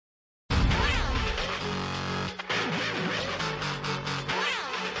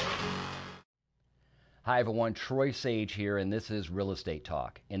Hi, everyone. Troy Sage here, and this is Real Estate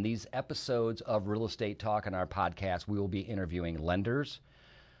Talk. In these episodes of Real Estate Talk on our podcast, we will be interviewing lenders,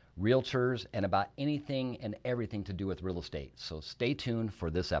 realtors, and about anything and everything to do with real estate. So stay tuned for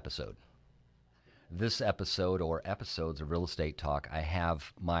this episode. This episode, or episodes of Real Estate Talk, I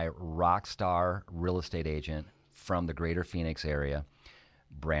have my rock star real estate agent from the greater Phoenix area,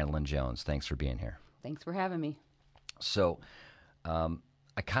 Brandelyn Jones. Thanks for being here. Thanks for having me. So,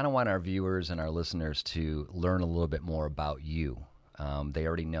 I kind of want our viewers and our listeners to learn a little bit more about you. They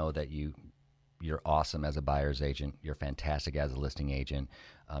already know that you're awesome as a buyer's agent. You're fantastic as a listing agent.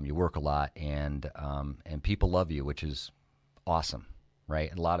 You work a lot, and people love you, which is awesome, right?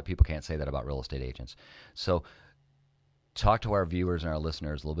 And a lot of people can't say that about real estate agents. So, talk to our viewers and our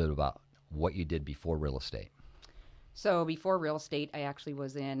listeners a little bit about what you did before real estate. So before real estate, I actually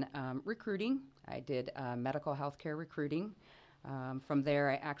was in recruiting. I did medical healthcare recruiting. From there,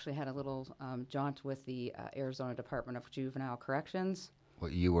 I actually had a little jaunt with the Arizona Department of Juvenile Corrections.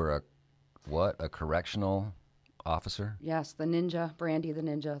 Well, you were a correctional officer? Yes, the ninja, Brandy the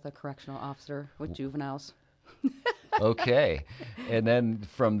ninja, the correctional officer with juveniles. Okay. And then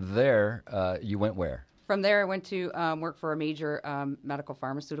from there, you went where? From there, I went to work for a major medical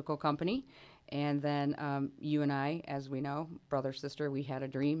pharmaceutical company. And then you and I, as we know, brother, sister, we had a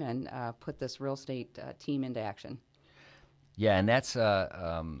dream and put this real estate team into action. Yeah, and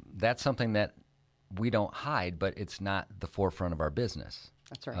that's something that we don't hide, but it's not the forefront of our business.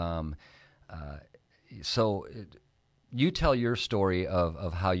 That's right. So you tell your story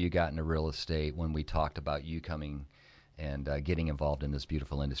of how you got into real estate when we talked about you coming and getting involved in this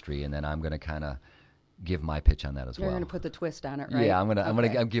beautiful industry, and then I'm going to kind of give my pitch on that as well. You're going to put the twist on it, right? Yeah, I'm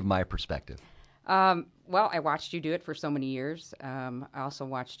gonna give my perspective. Well, I watched you do it for so many years. I also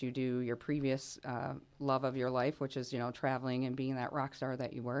watched you do your previous love of your life, which is, traveling and being that rock star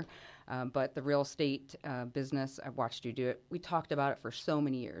that you were. But the real estate business, I watched you do it. We talked about it for so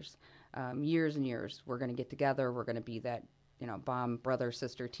many years, years and years. We're going to get together. We're going to be that, bomb brother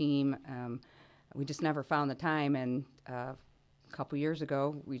sister team. We just never found the time. And a couple years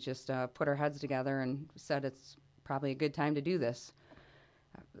ago, we just put our heads together and said it's probably a good time to do this.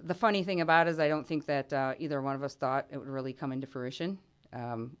 The funny thing about it is I don't think that either one of us thought it would really come into fruition.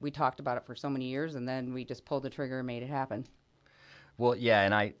 We talked about it for so many years, and then we just pulled the trigger and made it happen. Well, yeah,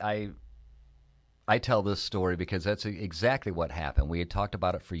 and I tell this story because that's exactly what happened. We had talked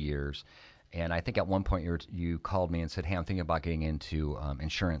about it for years, and I think at one point you called me and said, "Hey, I'm thinking about getting into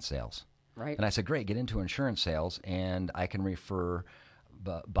insurance sales." Right. And I said, "Great, get into insurance sales, and I can refer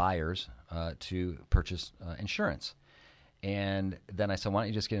buyers to purchase insurance." And then I said, why don't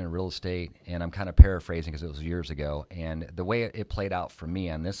you just get into real estate? And I'm kind of paraphrasing because it was years ago. And the way it played out for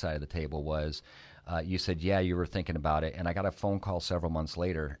me on this side of the table was you said, yeah, you were thinking about it. And I got a phone call several months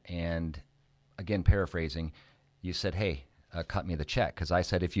later. And again, paraphrasing, you said, hey, cut me the check. Because I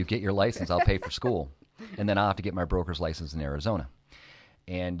said, if you get your license, I'll pay for school. And then I'll have to get my broker's license in Arizona.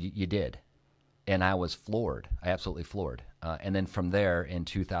 And you did. And I was floored. I absolutely floored. And then from there, in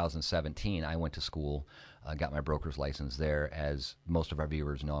 2017, I went to school, got my broker's license there. As most of our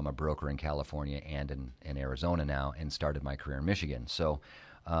viewers know, I'm a broker in California and in Arizona now, and started my career in Michigan. So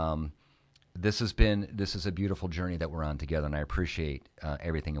this is a beautiful journey that we're on together, and I appreciate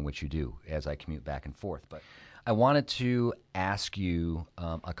everything in which you do as I commute back and forth. But I wanted to ask you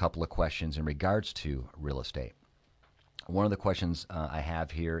a couple of questions in regards to real estate. One of the questions I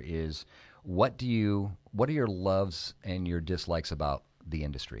have here is, what are your loves and your dislikes about the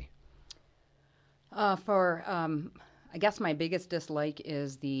industry? I guess my biggest dislike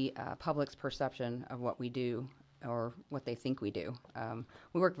is the public's perception of what we do or what they think we do.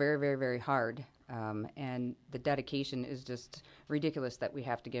 We work very, very, very hard, and the dedication is just ridiculous that we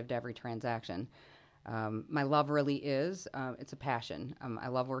have to give to every transaction. My love really is, it's a passion. I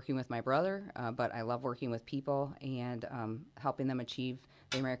love working with my brother, but I love working with people and helping them achieve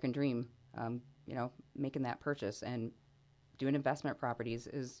the American dream, making that purchase. And doing investment properties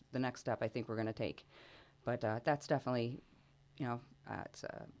is the next step I think we're going to take. But that's definitely, it's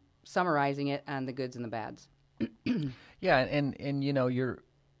summarizing it on the goods and the bads. Yeah, and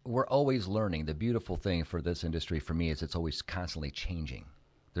we're always learning. The beautiful thing for this industry for me is it's always constantly changing.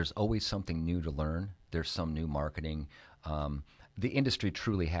 There's always something new to learn. There's some new marketing. The industry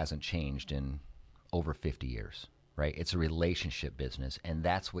truly hasn't changed in over 50 years, right? It's a relationship business, and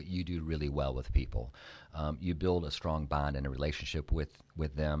that's what you do really well with people. You build a strong bond and a relationship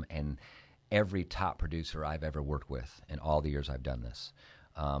with them, and every top producer I've ever worked with in all the years I've done this,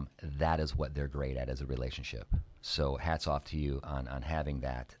 that is what they're great at, is a relationship. So hats off to you on having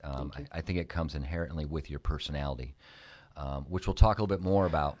that. I think it comes inherently with your personality, which we'll talk a little bit more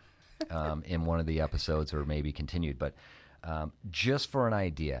about in one of the episodes, or maybe continued. But just for an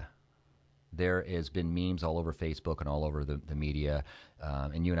idea, there has been memes all over Facebook and all over the media,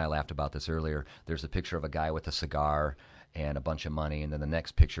 and you and I laughed about this earlier. There's a picture of a guy with a cigar and a bunch of money, and then the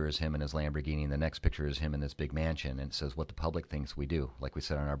next picture is him in his Lamborghini, and the next picture is him in this big mansion, and it says what the public thinks we do. Like we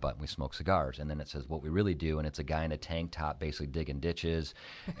sit on our butt and we smoke cigars, and then it says what we really do, and it's a guy in a tank top basically digging ditches,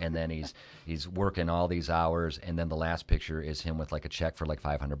 and then he's working all these hours, and then the last picture is him with like a check for like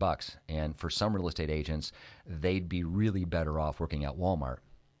 $500. And for some real estate agents, they'd be really better off working at Walmart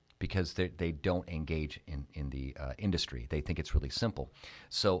because they don't engage in the industry. They think it's really simple.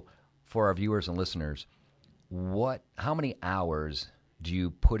 So for our viewers and listeners, how many hours do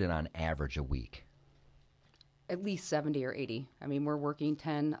you put in on average a week? At least 70 or 80. I mean, we're working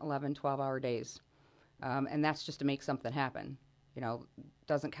 10, 11, 12-hour days. And that's just to make something happen.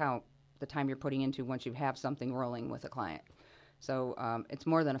 Doesn't count the time you're putting into once you have something rolling with a client. So it's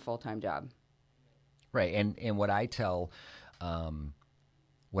more than a full-time job. Right. And what I tell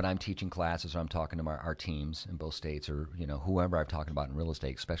when I'm teaching classes or I'm talking to our teams in both states, or whoever I'm talking about in real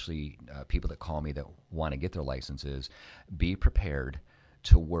estate, especially people that call me that want to get their licenses, be prepared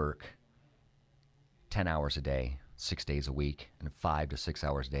to work 10 hours a day, 6 days a week, and 5 to 6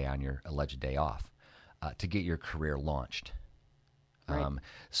 hours a day on your alleged day off to get your career launched. Right.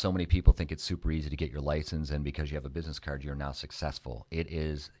 So many people think it's super easy to get your license, and because you have a business card, you're now successful.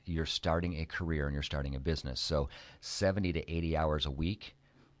 You're starting a career and you're starting a business. So 70 to 80 hours a week,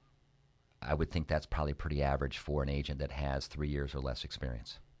 I would think that's probably pretty average for an agent that has 3 years or less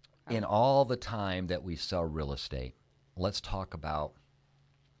experience. In all the time that we sell real estate, let's talk about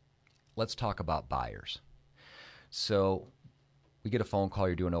buyers. So we get a phone call,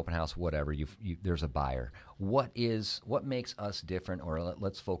 you're doing an open house, whatever, there's a buyer. What makes us different, or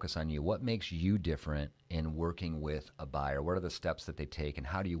let's focus on you. What makes you different in working with a buyer? What are the steps that they take, and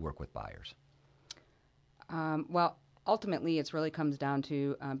how do you work with buyers? Well, ultimately, it really comes down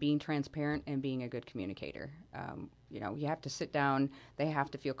to being transparent and being a good communicator. You have to sit down. They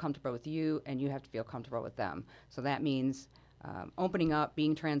have to feel comfortable with you, and you have to feel comfortable with them. So that means opening up,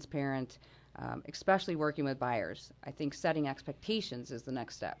 being transparent, especially working with buyers. I think setting expectations is the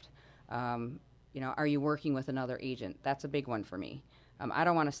next step. Are you working with another agent? That's a big one for me. I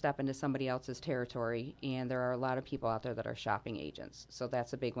don't want to step into somebody else's territory, and there are a lot of people out there that are shopping agents. So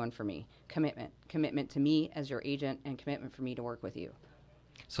that's a big one for me. Commitment to me as your agent, and commitment for me to work with you.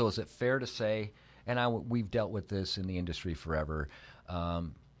 So is it fair to say, and we've dealt with this in the industry forever,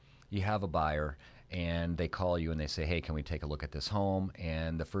 you have a buyer, and they call you and they say, hey, can we take a look at this home?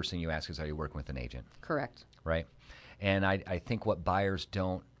 And the first thing you ask is, are you working with an agent? Correct. Right? And I think what buyers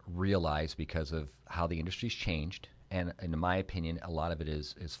don't realize, because of how the industry's changed, and in my opinion, a lot of it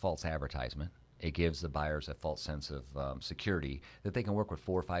is false advertisement. It gives the buyers a false sense of security that they can work with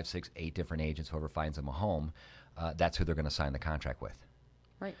 4, 5, 6, 8 different agents, whoever finds them a home. That's who they're going to sign the contract with.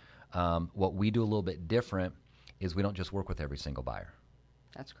 Right. What we do a little bit different is we don't just work with every single buyer.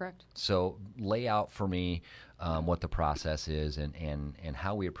 That's correct. So lay out for me what the process is and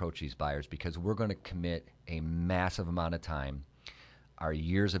how we approach these buyers, because we're going to commit a massive amount of time, our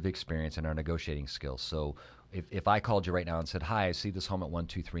years of experience, and our negotiating skills. So if I called you right now and said, hi, I see this home at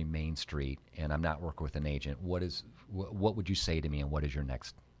 123 Main Street, and I'm not working with an agent, what would you say to me, and what is your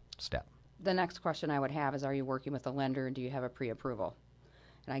next step? The next question I would have is, are you working with a lender, and do you have a pre-approval?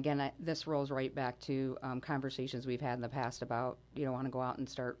 And again, this rolls right back to conversations we've had in the past about you don't want to go out and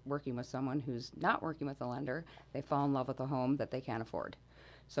start working with someone who's not working with a lender. They fall in love with a home that they can't afford.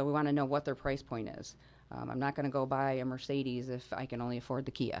 So we want to know what their price point is. I'm not going to go buy a Mercedes if I can only afford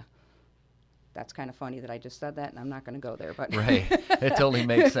the Kia. That's kind of funny that I just said that, and I'm not going to go there. But right, it totally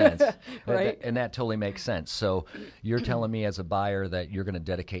makes sense. Right, and that totally makes sense. So you're telling me as a buyer that you're going to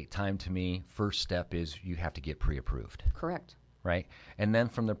dedicate time to me. First step is you have to get pre-approved. Correct. Right, and then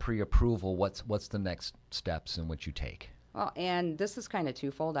from the pre-approval, what's the next steps in which you take? Well, and this is kind of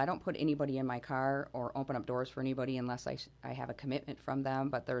twofold. I don't put anybody in my car or open up doors for anybody unless I have a commitment from them.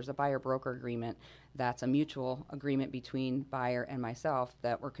 But there's a buyer-broker agreement that's a mutual agreement between buyer and myself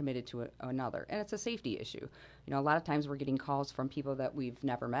that we're committed to another. And it's a safety issue. A lot of times we're getting calls from people that we've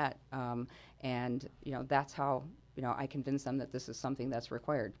never met. And that's how, I convince them that this is something that's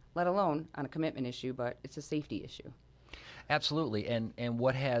required, let alone on a commitment issue, but it's a safety issue. Absolutely. And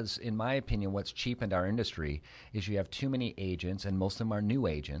what has, in my opinion, what's cheapened our industry is you have too many agents, and most of them are new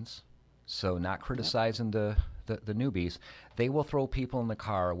agents. So not criticizing the newbies. They will throw people in the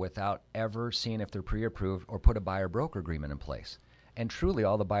car without ever seeing if they're pre-approved or put a buyer-broker agreement in place. And truly,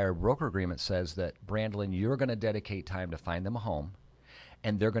 all the buyer-broker agreement says that, Brandelyn, you're going to dedicate time to find them a home,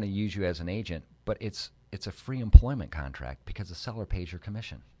 and they're going to use you as an agent. But it's a free employment contract because the seller pays your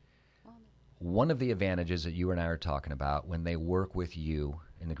commission. one of the advantages that you and I are talking about when they work with you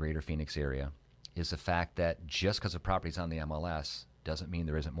in the greater Phoenix area is the fact that just because a property's on the MLS doesn't mean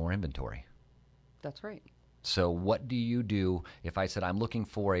there isn't more inventory. That's right. So what do you do if I said I'm looking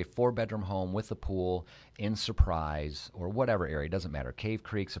for a 4-bedroom home with a pool in Surprise or whatever area, it doesn't matter, Cave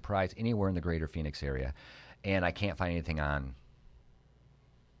Creek, Surprise, anywhere in the greater Phoenix area, and I can't find anything on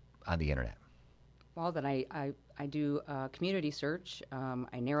the internet? Well, then I do a community search.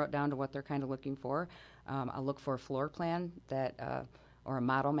 I narrow it down to what they're kind of looking for. I'll look for a floor plan that or a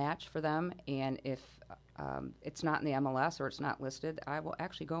model match for them. And if it's not in the MLS or it's not listed, I will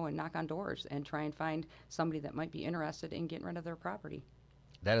actually go and knock on doors and try and find somebody that might be interested in getting rid of their property.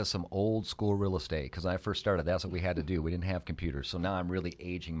 That is some old school real estate, because when I first started, that's what we had to do. We didn't have computers. So now I'm really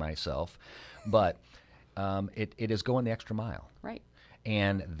aging myself. But it is going the extra mile. Right.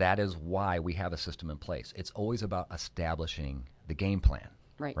 And that is why we have a system in place. It's always about establishing the game plan.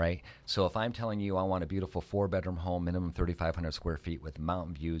 Right. So if I'm telling you I want a beautiful 4-bedroom home, minimum 3,500 square feet with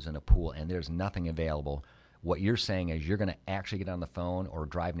mountain views and a pool, and there's nothing available, what you're saying is you're going to actually get on the phone or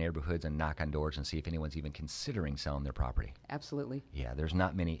drive neighborhoods and knock on doors and see if anyone's even considering selling their property. Absolutely. Yeah, there's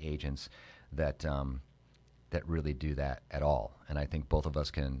not many agents that that really do that at all, and I think both of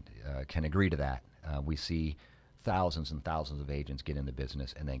us can agree to that. We see thousands and thousands of agents get in the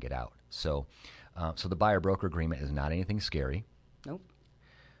business and then get out. So the buyer-broker agreement is not anything scary. Nope.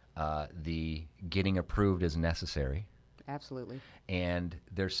 The getting approved is necessary. Absolutely. And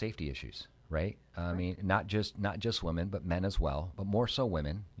there's safety issues, right? I mean, not just women, but men as well, but more so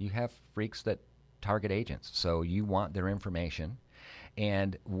women. You have freaks that target agents, so you want their information.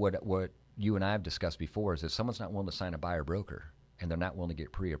 And what you and I have discussed before is if someone's not willing to sign a buyer-broker and they're not willing to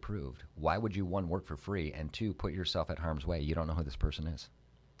get pre-approved, why would you, one, work for free, and two, put yourself at harm's way? You don't know who this person is.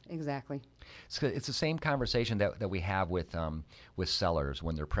 Exactly. It's the same conversation that we have with sellers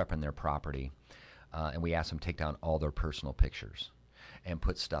when they're prepping their property, and we ask them to take down all their personal pictures and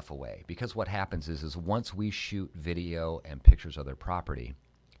put stuff away. Because what happens is once we shoot video and pictures of their property,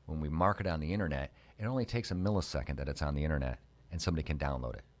 when we mark it on the internet, it only takes a millisecond that it's on the internet, and somebody can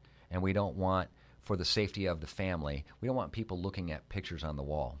download it. And we don't want, for the safety of the family, we don't want people looking at pictures on the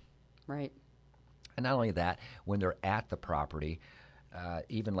wall. Right. And not only that, when they're at the property,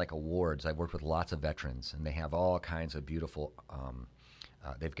 even like awards, I've worked with lots of veterans, and they have all kinds of beautiful,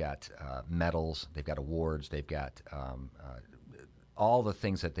 they've got medals, they've got awards, they've got all the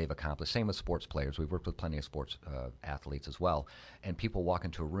things that they've accomplished. Same with sports players. We've worked with plenty of sports athletes as well. And people walk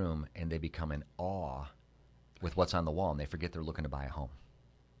into a room, and they become in awe with what's on the wall, and they forget they're looking to buy a home.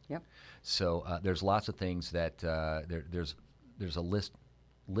 Yep. So there's lots of things that there's a list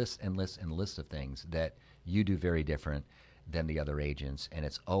of things that you do very different than the other agents, and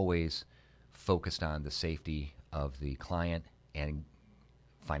it's always focused on the safety of the client and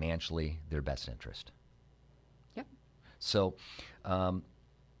financially their best interest. Yep. So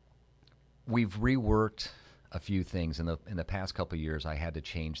we've reworked a few things in the past couple of years. I had to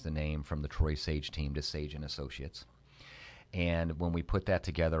change the name from the Troy Sage team to Sage and Associates. And when we put that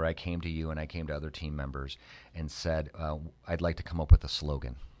together, I came to you and I came to other team members and said, I'd like to come up with a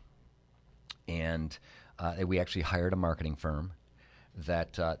slogan. And we actually hired a marketing firm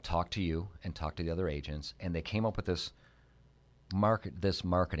that talked to you and talked to the other agents, and they came up with this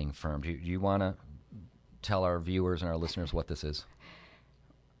marketing firm. Do you want to tell our viewers and our listeners what this is?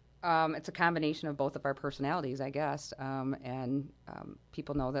 It's a combination of both of our personalities, I guess. And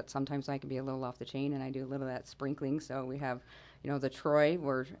people know that sometimes I can be a little off the chain, and I do a little of that sprinkling. So we have, the Troy,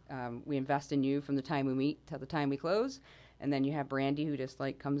 where we invest in you from the time we meet till the time we close. And then you have Brandy, who just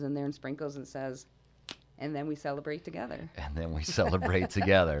comes in there and sprinkles and says, and then we celebrate together. And then we celebrate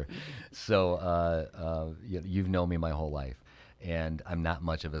together. So you've known me my whole life. And I'm not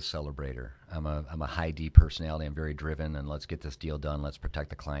much of a celebrator. I'm a high D personality. I'm very driven, and let's get this deal done. Let's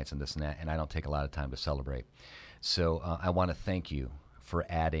protect the clients and this and that. And I don't take a lot of time to celebrate. So I want to thank you for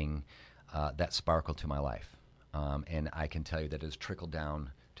adding that sparkle to my life. And I can tell you that it has trickled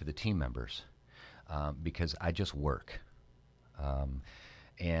down to the team members because I just work.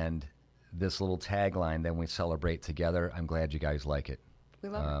 And this little tagline, then we celebrate together, I'm glad you guys like it. We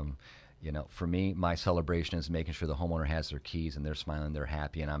love it. For me, my celebration is making sure the homeowner has their keys and they're smiling, they're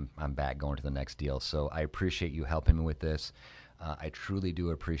happy, and I'm back going to the next deal. So I appreciate you helping me with this. I truly do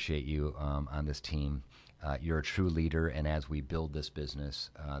appreciate you on this team. You're a true leader, and as we build this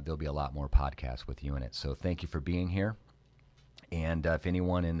business, there'll be a lot more podcasts with you in it. So thank you for being here. And if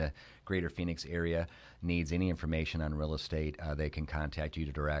anyone in the greater Phoenix area needs any information on real estate, they can contact you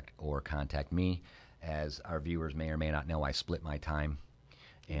direct or contact me. As our viewers may or may not know, I split my time.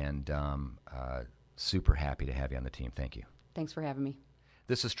 And super happy to have you on the team. Thank you. Thanks for having me.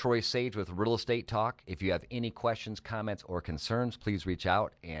 This is Troy Sage with Real Estate Talk. If you have any questions, comments, or concerns, please reach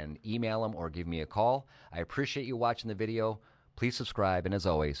out and email them or give me a call. I appreciate you watching the video. Please subscribe, and as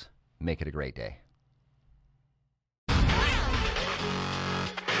always, make it a great day.